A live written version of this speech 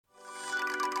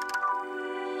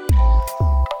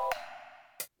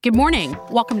Good morning.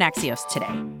 Welcome to Axios Today.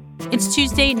 It's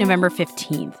Tuesday, November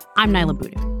 15th. I'm Nyla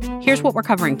Boodoo. Here's what we're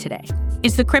covering today.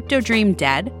 Is the crypto dream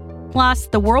dead? Plus,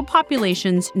 the world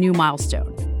population's new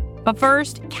milestone. But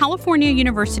first, California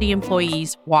University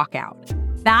employees walk out.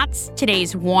 That's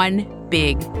today's one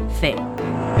big thing.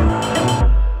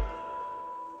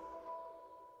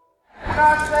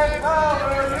 God say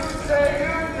power, you say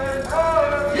union,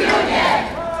 power.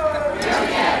 Union!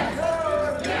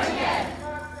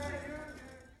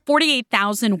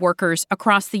 48,000 workers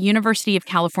across the University of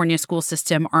California school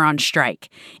system are on strike.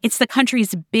 It's the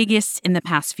country's biggest in the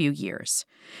past few years.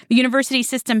 The university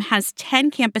system has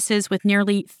 10 campuses with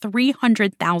nearly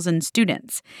 300,000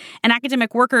 students. And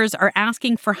academic workers are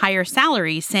asking for higher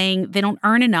salaries, saying they don't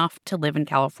earn enough to live in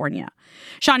California.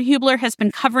 Sean Hubler has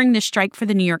been covering this strike for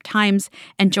the New York Times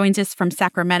and joins us from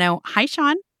Sacramento. Hi,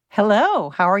 Sean.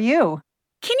 Hello. How are you?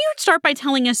 Can you start by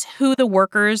telling us who the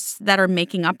workers that are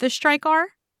making up this strike are?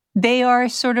 They are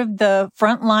sort of the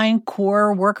frontline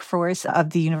core workforce of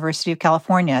the University of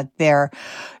California. They're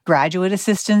graduate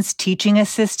assistants, teaching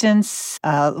assistants,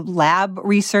 lab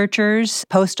researchers,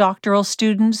 postdoctoral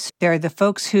students. They're the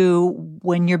folks who,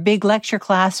 when your big lecture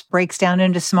class breaks down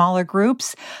into smaller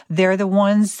groups, they're the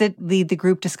ones that lead the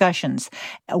group discussions.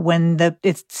 When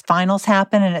its finals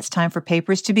happen and it's time for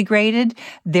papers to be graded,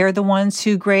 they're the ones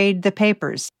who grade the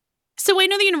papers. So I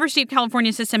know the University of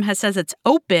California system says it's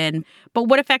open, but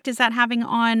what effect is that having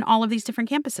on all of these different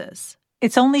campuses?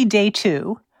 It's only day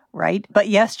 2, right? But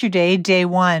yesterday, day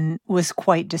 1 was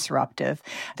quite disruptive.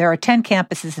 There are 10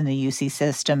 campuses in the UC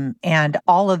system, and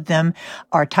all of them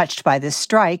are touched by this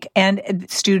strike. And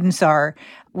students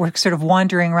were sort of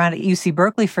wandering around at UC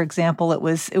Berkeley, for example. It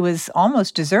was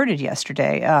almost deserted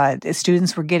yesterday. The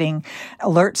students were getting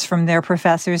alerts from their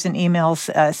professors and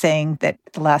emails saying that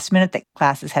at the last minute that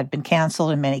classes had been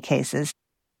canceled in many cases.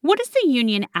 What is the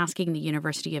union asking the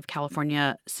University of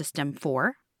California system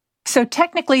for? So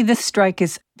technically, this strike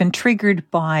has been triggered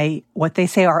by what they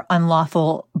say are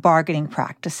unlawful bargaining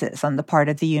practices on the part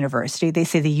of the university. They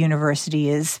say the university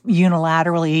is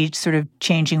unilaterally sort of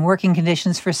changing working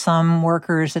conditions for some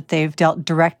workers, that they've dealt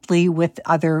directly with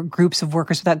other groups of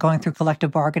workers without going through collective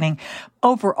bargaining.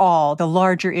 Overall, the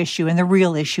larger issue and the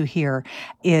real issue here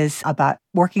is about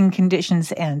working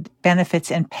conditions and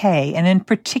benefits and pay. And in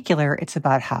particular, it's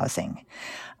about housing.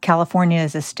 California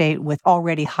is a state with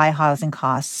already high housing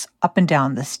costs up and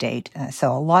down the state.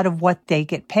 So a lot of what they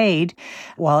get paid,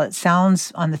 while it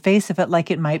sounds on the face of it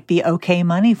like it might be okay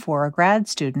money for a grad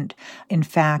student, in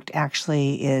fact,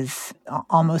 actually is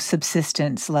almost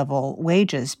subsistence level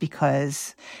wages,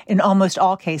 because in almost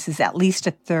all cases, at least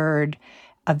a third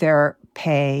of their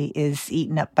pay is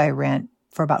eaten up by rent.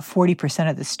 For about 40%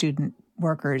 of the student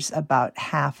workers, about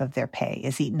half of their pay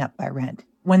is eaten up by rent.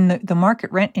 When the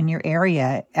market rent in your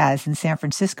area, as in San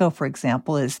Francisco, for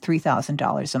example, is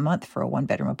 $3,000 a month for a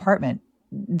one-bedroom apartment,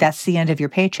 that's the end of your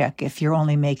paycheck if you're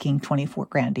only making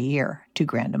 $24,000 a year,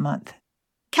 $2,000 a month.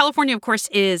 California, of course,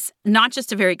 is not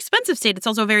just a very expensive state, it's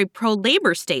also a very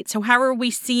pro-labor state. So how are we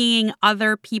seeing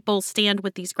other people stand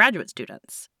with these graduate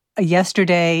students?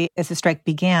 Yesterday, as the strike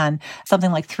began, something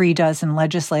like 36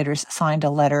 legislators signed a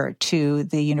letter to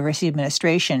the university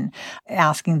administration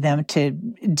asking them to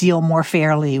deal more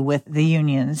fairly with the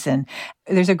unions. And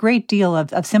there's a great deal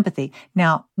of sympathy.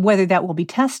 Now, whether that will be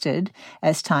tested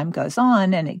as time goes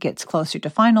on and it gets closer to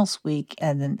finals week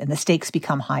and the stakes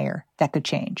become higher, that could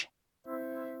change.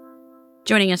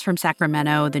 Joining us from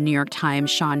Sacramento, the New York Times,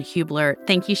 Sean Hubler.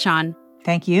 Thank you, Sean.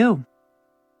 Thank you.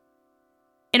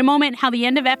 In a moment, how the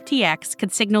end of FTX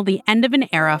could signal the end of an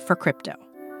era for crypto.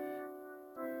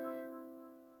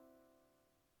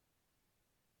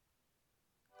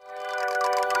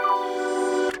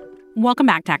 Welcome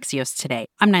back to Axios Today.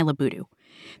 I'm Nyla Boodoo.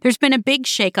 There's been a big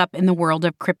shakeup in the world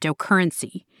of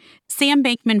cryptocurrency. Sam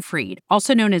Bankman-Fried,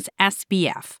 also known as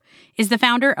SBF, is the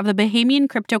founder of the Bahamian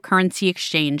cryptocurrency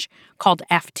exchange called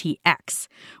FTX,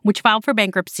 which filed for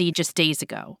bankruptcy just days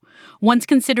ago. Once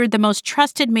considered the most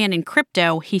trusted man in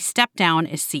crypto, he stepped down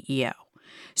as CEO.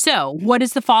 So, what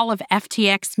does the fall of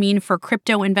FTX mean for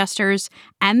crypto investors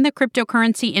and the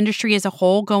cryptocurrency industry as a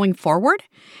whole going forward?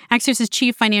 Axios'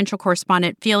 chief financial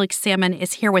correspondent, Felix Salmon,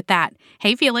 is here with that.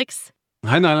 Hey, Felix.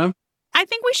 Hi, Nana. I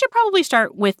think we should probably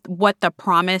start with what the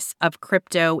promise of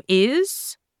crypto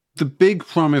is. The big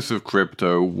promise of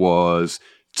crypto was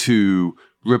to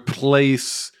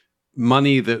replace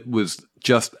money that was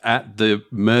just at the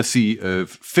mercy of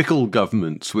fickle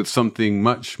governments with something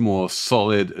much more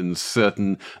solid and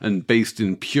certain and based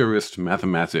in purest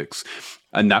mathematics.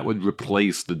 And that would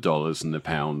replace the dollars and the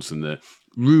pounds and the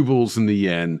rubles and the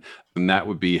yen. And that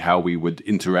would be how we would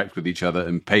interact with each other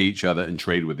and pay each other and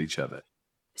trade with each other.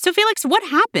 So, Felix, what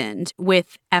happened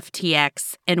with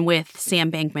FTX and with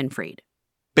Sam Bankman-Fried?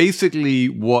 Basically,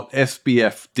 what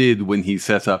SBF did when he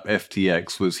set up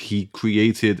FTX was he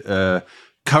created a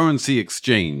currency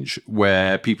exchange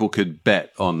where people could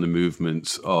bet on the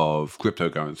movements of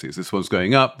cryptocurrencies. This one's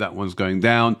going up, that one's going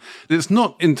down. It's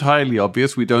not entirely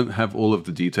obvious. We don't have all of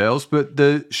the details, but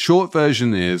the short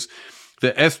version is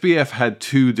that SBF had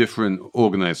two different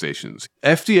organizations.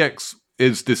 FTX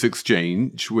is this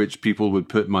exchange which people would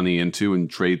put money into and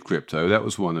trade crypto. That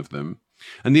was one of them.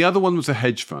 And the other one was a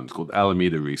hedge fund called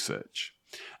Alameda Research.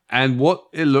 And what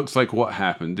it looks like what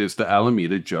happened is that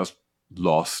Alameda just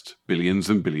lost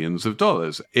billions and billions of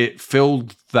dollars. It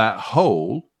filled that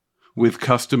hole with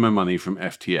customer money from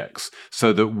FTX,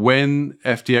 so that when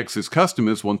FTX's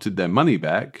customers wanted their money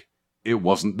back, it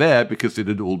wasn't there because it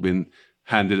had all been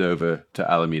handed over to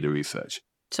Alameda Research.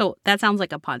 So that sounds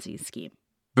like a Ponzi scheme.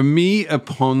 For me, a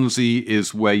Ponzi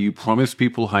is where you promise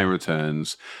people high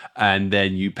returns and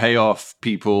then you pay off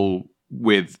people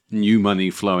with new money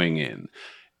flowing in.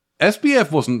 SBF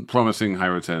wasn't promising high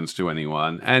returns to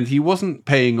anyone, and he wasn't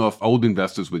paying off old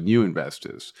investors with new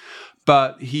investors.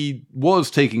 But he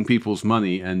was taking people's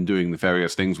money and doing the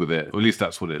various things with it. Or at least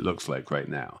that's what it looks like right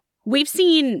now. We've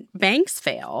seen banks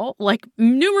fail, like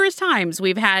numerous times.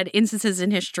 We've had instances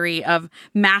in history of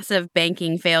massive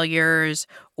banking failures,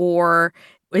 or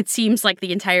it seems like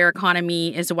the entire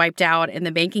economy is wiped out and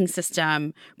the banking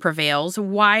system prevails.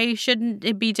 Why shouldn't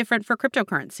it be different for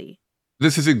cryptocurrency?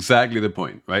 This is exactly the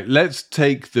point, right? Let's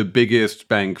take the biggest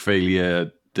bank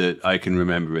failure that I can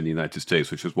remember in the United States,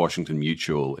 which was Washington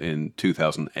Mutual in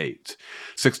 2008.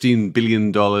 $16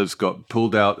 billion got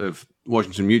pulled out of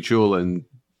Washington Mutual and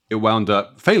it wound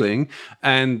up failing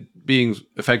and being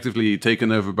effectively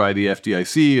taken over by the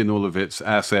FDIC, and all of its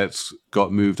assets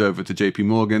got moved over to JP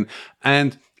Morgan.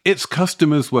 And its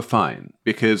customers were fine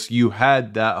because you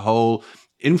had that whole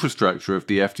infrastructure of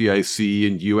the FDIC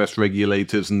and US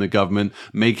regulators and the government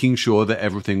making sure that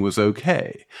everything was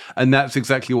okay. And that's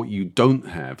exactly what you don't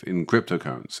have in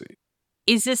cryptocurrency.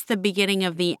 Is this the beginning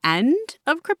of the end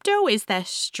of crypto? Is that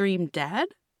stream dead?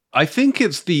 I think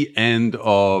it's the end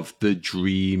of the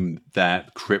dream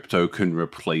that crypto can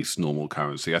replace normal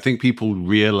currency. I think people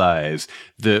realize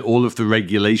that all of the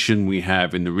regulation we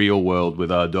have in the real world with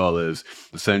our dollars,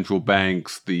 the central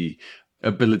banks, the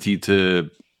ability to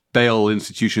bail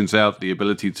institutions out, the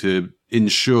ability to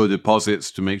insure deposits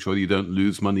to make sure you don't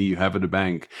lose money you have at a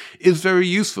bank is very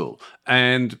useful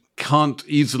and can't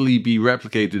easily be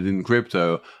replicated in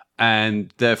crypto.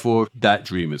 And therefore, that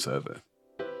dream is over.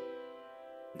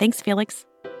 Thanks, Felix.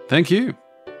 Thank you.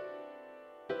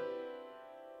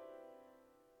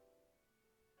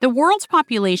 The world's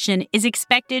population is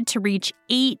expected to reach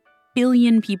 8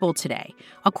 billion people today,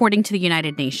 according to the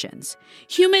United Nations.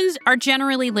 Humans are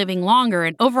generally living longer,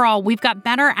 and overall, we've got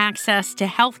better access to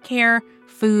healthcare,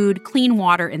 food, clean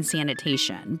water, and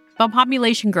sanitation. But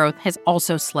population growth has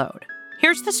also slowed.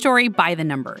 Here's the story by the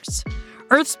numbers.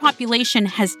 Earth's population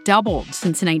has doubled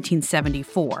since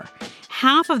 1974.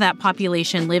 Half of that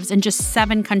population lives in just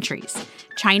 7 countries: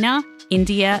 China,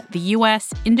 India, the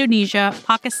US, Indonesia,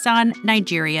 Pakistan,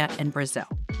 Nigeria, and Brazil.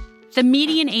 The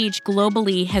median age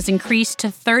globally has increased to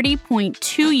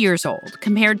 30.2 years old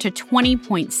compared to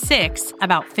 20.6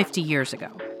 about 50 years ago.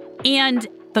 And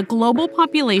the global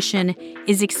population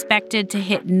is expected to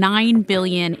hit 9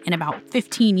 billion in about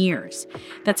 15 years.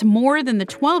 That's more than the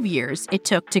 12 years it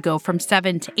took to go from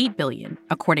 7 to 8 billion,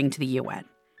 according to the UN.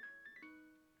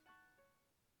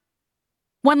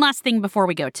 One last thing before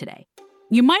we go today.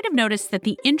 You might have noticed that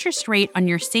the interest rate on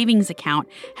your savings account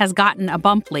has gotten a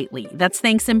bump lately. That's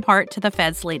thanks in part to the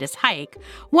Fed's latest hike.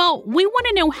 Well, we want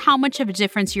to know how much of a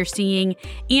difference you're seeing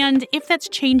and if that's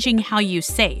changing how you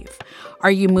save. Are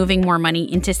you moving more money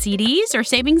into CDs or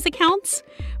savings accounts?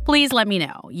 Please let me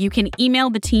know. You can email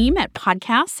the team at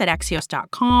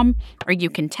podcasts@axios.com, or you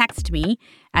can text me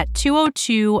at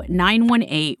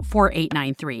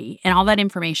 202-918-4893. And all that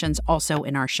information's also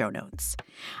in our show notes.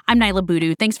 I'm Niala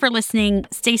Boodhoo. Thanks for listening.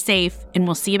 Stay safe, and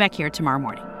we'll see you back here tomorrow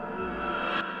morning.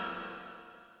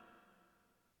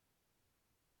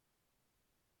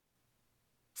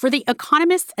 For The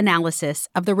Economist's analysis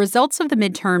of the results of the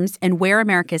midterms and where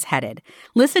America's headed,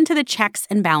 listen to the Checks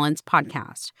and Balance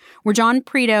podcast, where John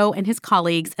Preto and his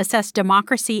colleagues assess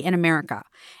democracy in America,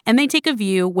 and they take a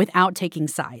view without taking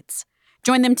sides.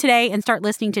 Join them today and start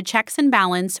listening to Checks and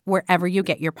Balance wherever you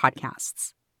get your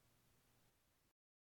podcasts.